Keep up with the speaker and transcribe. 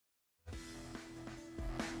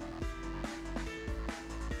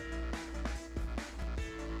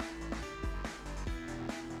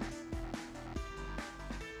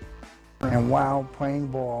And while playing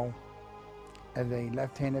ball as a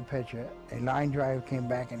left-handed pitcher, a line drive came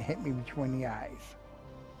back and hit me between the eyes.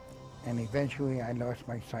 And eventually I lost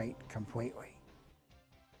my sight completely.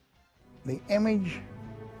 The image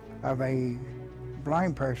of a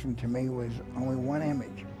blind person to me was only one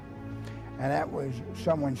image. And that was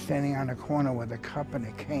someone standing on a corner with a cup and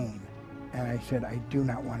a cane. And I said, I do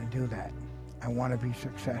not want to do that. I want to be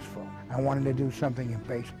successful. I wanted to do something in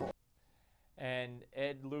baseball. And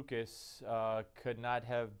Ed Lucas could not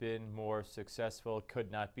have been more successful,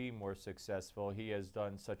 could not be more successful. He has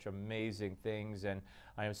done such amazing things, and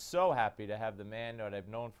I am so happy to have the man that I've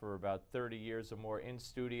known for about 30 years or more in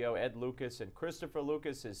studio, Ed Lucas, and Christopher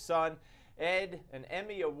Lucas, his son. Ed, an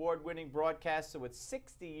Emmy award-winning broadcaster with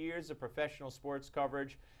 60 years of professional sports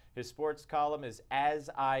coverage. His sports column is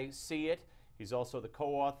As I See It. He's also the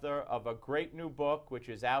co-author of a great new book, which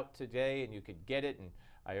is out today, and you could get it, and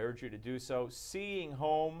I urge you to do so. Seeing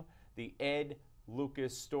Home, the Ed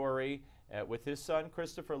Lucas story, with his son,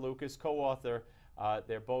 Christopher Lucas, co-author.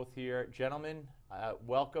 They're both here. Gentlemen,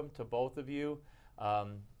 welcome to both of you.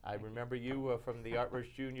 I remember you from the Art Rush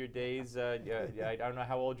Jr. days. I don't know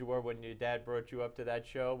how old you were when your dad brought you up to that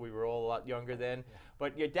show. We were all a lot younger then.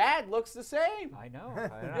 But your dad looks the same. I know. I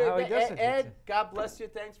don't know how he does it. Ed, God bless you.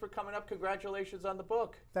 Thanks for coming up. Congratulations on the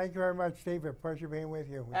book. Thank you very much, Steve. A pleasure being with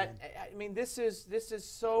you. I mean, this is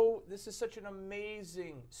such an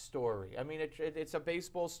amazing story. I mean, it's a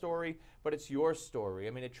baseball story, but it's your story. I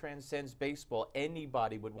mean, it transcends baseball.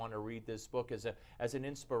 Anybody would want to read this book as an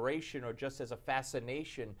inspiration or just as a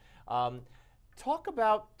fascination. Talk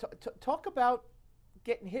about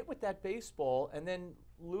getting hit with that baseball and then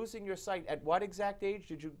losing your sight. At what exact age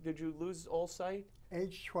did you lose all sight?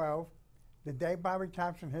 Age 12, the day Bobby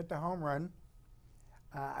Thompson hit the home run.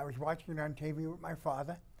 I was watching it on TV with my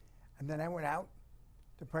father, and then I went out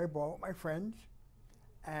to play ball with my friends,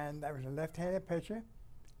 and I was a left-handed pitcher.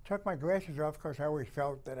 Took my glasses off because I always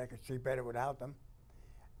felt that I could see better without them,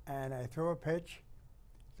 and I threw a pitch,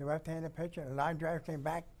 the left-handed pitcher, and a line drive came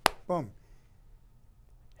back, boom,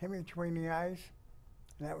 hit me between the eyes,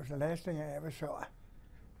 and that was the last thing I ever saw.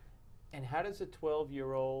 And how does a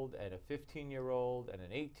 12-year-old and a 15-year-old and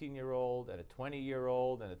an 18-year-old and a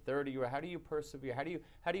 20-year-old and a 30-year-old, how do you persevere?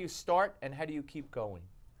 How do you start and how do you keep going?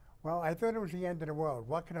 Well, I thought it was the end of the world.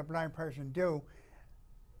 What can a blind person do?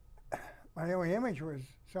 My only image was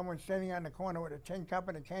someone standing on the corner with a tin cup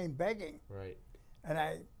and a cane begging. Right. And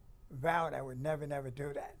I vowed I would never, never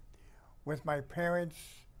do that. With my parents'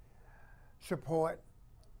 support,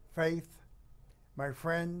 faith, my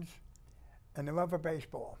friends, and the love of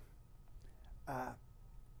baseball.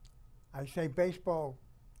 I say baseball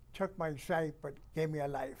took my sight but gave me a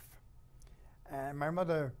life. And my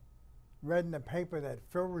mother read in the paper that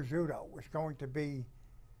Phil Rizzuto was going to be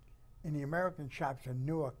in the American shops in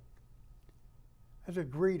Newark as a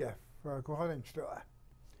greeter for a clothing store.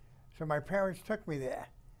 So my parents took me there.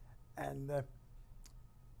 And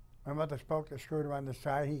my mother spoke to Scooter on the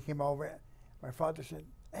side. He came over. My father said,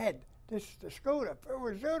 Ed, this is the Scooter, Phil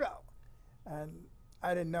Rizzuto. And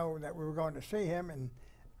I didn't know that we were going to see him, and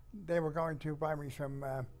they were going to buy me some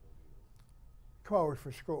clothes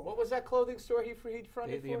for school. What was that clothing store he fronted for?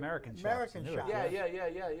 The American shops. American shop.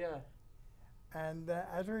 Yeah. And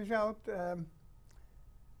as a result,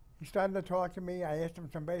 he started to talk to me. I asked him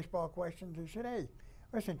some baseball questions. He said, hey,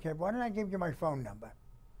 listen, kid, why don't I give you my phone number?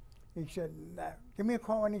 He said, give me a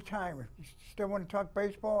call anytime. If you still want to talk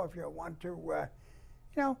baseball, if you want to,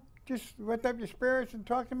 just lift up your spirits and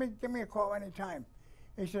talk to me, give me a call anytime.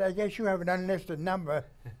 He said, I guess you have an unlisted number,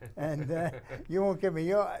 and you won't give me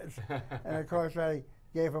yours. And of course, I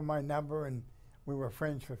gave him my number, and we were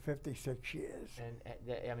friends for 56 years.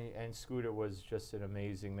 And Scooter was just an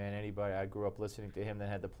amazing man. Anybody, I grew up listening to him that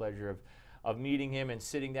had the pleasure of meeting him and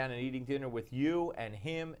sitting down and eating dinner with you and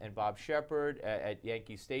him and Bob Shepard at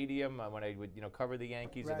Yankee Stadium when I would cover the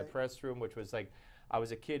Yankees in the press room, which was like, I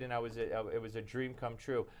was a kid and it was a dream come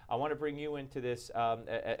true. I want to bring you into this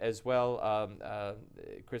as well,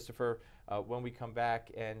 Christopher, when we come back,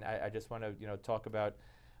 and I just want to talk about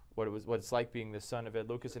what it's like being the son of Ed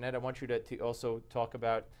Lucas. And Ed, I want you to also talk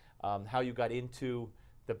about how you got into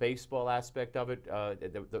the baseball aspect of it,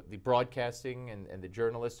 the broadcasting and the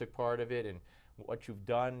journalistic part of it, and what you've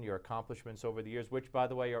done, your accomplishments over the years, which, by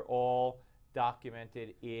the way, are all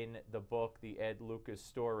documented in the book, The Ed Lucas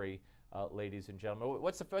Story. Ladies and gentlemen,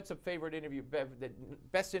 what's a favorite interview, the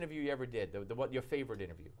best interview you ever did? Your favorite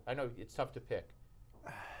interview? I know it's tough to pick.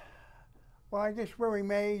 Well, I guess Willie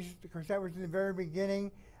Mays, because that was in the very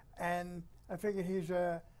beginning, and I figured he's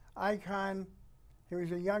an icon. He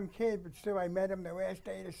was a young kid, but still I met him the last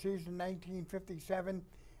day of the season, 1957,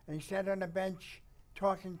 and he sat on the bench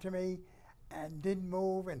talking to me, and didn't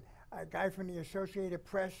move, and a guy from the Associated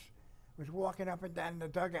Press was walking up and down the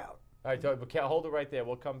dugout. All right, hold it right there.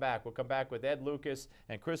 We'll come back. We'll come back with Ed Lucas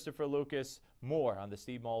and Christopher Lucas. More on the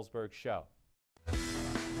Steve Malzberg Show.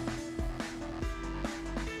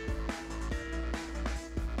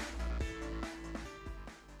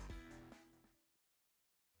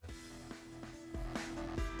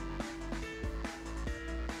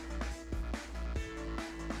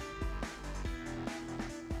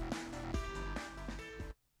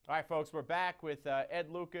 All right, folks, we're back with Ed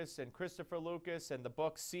Lucas and Christopher Lucas and the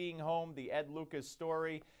book Seeing Home, the Ed Lucas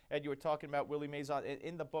story. Ed, you were talking about Willie Mays.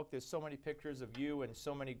 In the book, there's so many pictures of you and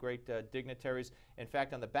so many great dignitaries. In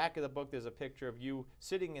fact, on the back of the book, there's a picture of you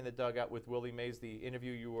sitting in the dugout with Willie Mays, the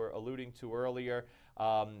interview you were alluding to earlier.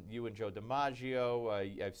 You and Joe DiMaggio.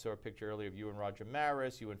 I saw a picture earlier of you and Roger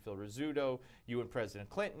Maris, you and Phil Rizzuto, you and President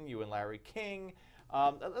Clinton, you and Larry King.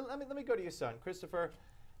 Let me go to your son, Christopher.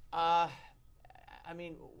 I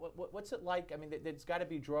mean, what's it like? I mean, there's got to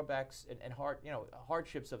be drawbacks and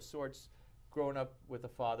hardships of sorts growing up with a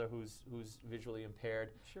father who's visually impaired.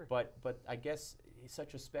 Sure. But I guess he's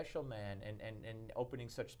such a special man and opening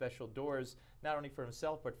such special doors, not only for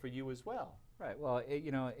himself, but for you as well. Right. Well,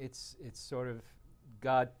 it's sort of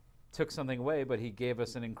God took something away, but he gave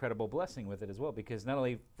us an incredible blessing with it as well, because not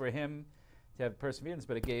only for him to have perseverance,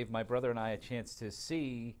 but it gave my brother and I a chance to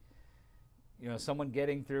see someone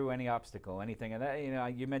getting through any obstacle, anything. And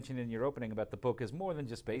that, you mentioned in your opening about the book is more than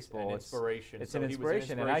just baseball. It's an inspiration. It's so an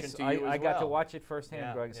inspiration. And I got to watch it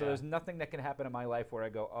firsthand growing. So there's nothing that can happen in my life where I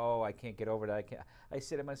go, oh, I can't get over that. I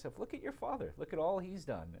say to myself, look at your father. Look at all he's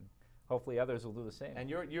done. And hopefully others will do the same. And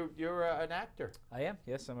you're an actor. I am.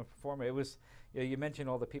 Yes, I'm a performer. It was, you mentioned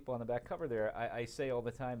all the people on the back cover there. I say all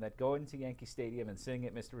the time that going to Yankee Stadium and sitting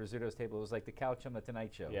at Mr. Rizzuto's table was like the couch on the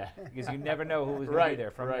Tonight Show. Yeah. Because you never know who was going to be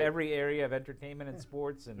there from every area of entertainment and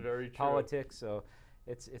sports and politics. So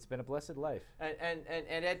it's been a blessed life. And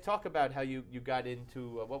Ed, talk about how you got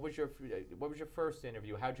into what was your first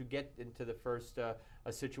interview? How'd you get into the first a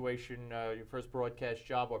situation, your first broadcast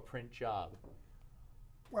job or print job?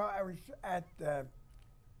 Well, I was at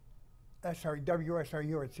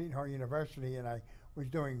WSRU at Seton Hall University, and I was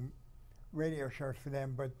doing radio shows for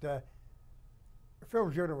them. But Phil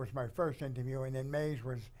Rizzuto was my first interview, and then Mays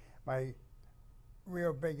was my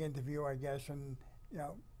real big interview, I guess. And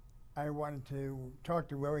I wanted to talk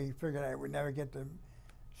to Willie. He figured I would never get to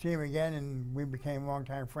see him again, and we became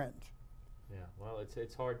longtime friends. Yeah, well,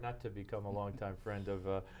 it's hard not to become a longtime friend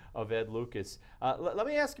of Ed Lucas. Let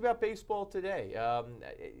me ask you about baseball today.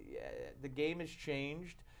 The game has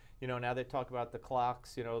changed. Now they talk about the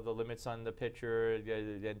clocks, the limits on the pitcher,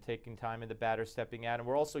 and taking time and the batter stepping out. And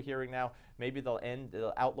we're also hearing now maybe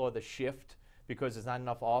they'll outlaw the shift because there's not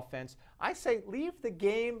enough offense. I say leave the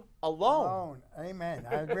game alone. Amen.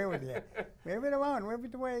 I agree with you. Leave it alone. Leave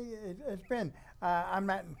it the way it's been. I'm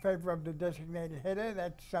not in favor of the designated hitter.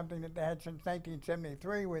 That's something that they had since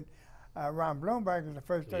 1973 with Ron Blumberg as the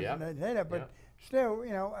first designated hitter. But still, we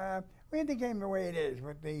had the game the way it is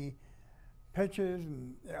with the pitchers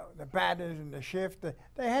and the batters and the shift.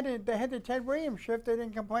 They had the Ted Williams shift. They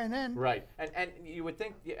didn't complain then. Right, and you would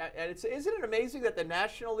think, and isn't it amazing that the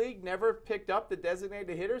National League never picked up the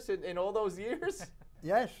designated hitters in all those years?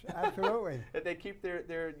 Yes, absolutely. That they keep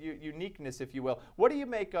their uniqueness, if you will. What do you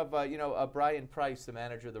make of Brian Price, the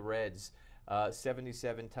manager of the Reds?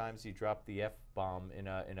 77 times he dropped the F-bomb in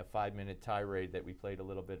a 5-minute tirade that we played a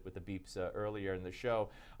little bit with the beeps earlier in the show.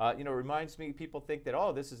 Reminds me, people think that,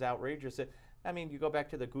 oh, this is outrageous. I mean, you go back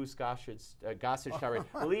to the Goose Gossage tirade.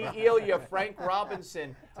 Lee Elia, Frank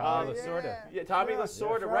Robinson, Tommy Lasorda. Yeah, Tommy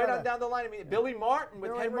Lasorda, right on down the line. I mean, Billy Martin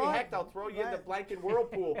with Henry Hecht. I'll throw you in the blanket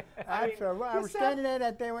whirlpool. I was standing there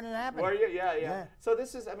that day when it happened. Were you? Yeah. So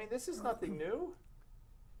this is nothing new.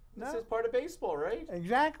 This is part of baseball, right?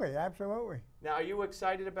 Exactly, absolutely. Now, are you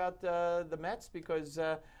excited about the Mets? Because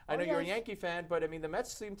I know you're a Yankee fan, but I mean the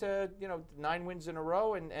Mets seem to, 9 wins in a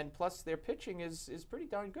row, and plus their pitching is pretty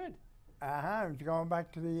darn good. It's going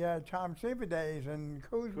back to the Tom Seaver days and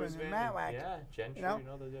Kuzman and Matlack. Yeah, Gentry,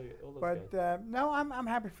 all those but guys. No, I'm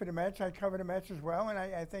happy for the Mets. I cover the Mets as well, and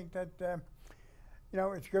I think that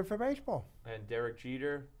it's good for baseball. And Derek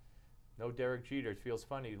Jeter. No Derek Jeter. It feels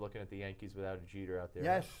funny looking at the Yankees without a Jeter out there.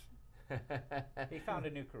 Yes. He found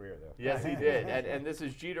a new career, though. Yes, he did. And this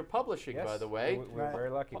is Jeter Publishing, by the way. We're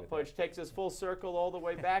very lucky with that. Which takes us full circle all the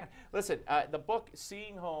way back. Listen, the book,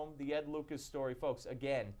 Seeing Home, the Ed Lucas story. Folks,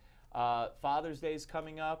 again, Father's Day is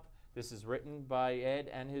coming up. This is written by Ed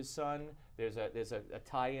and his son. There's a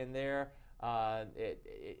tie-in there.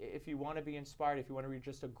 If you want to be inspired, if you want to read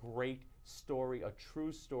just a great story, a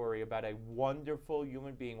true story about a wonderful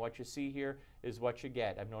human being. What you see here is what you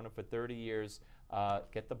get. I've known him for 30 years.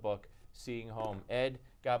 Get the book, Seeing Home. Ed,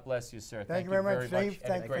 God bless you, sir. Thank you very much, Steve.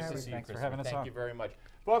 And Thank great you to see you, Thanks for Christopher. having us Thank on. you very much.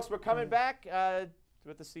 Folks, we're coming back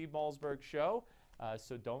with the Steve Malzberg Show,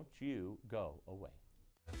 so don't you go away.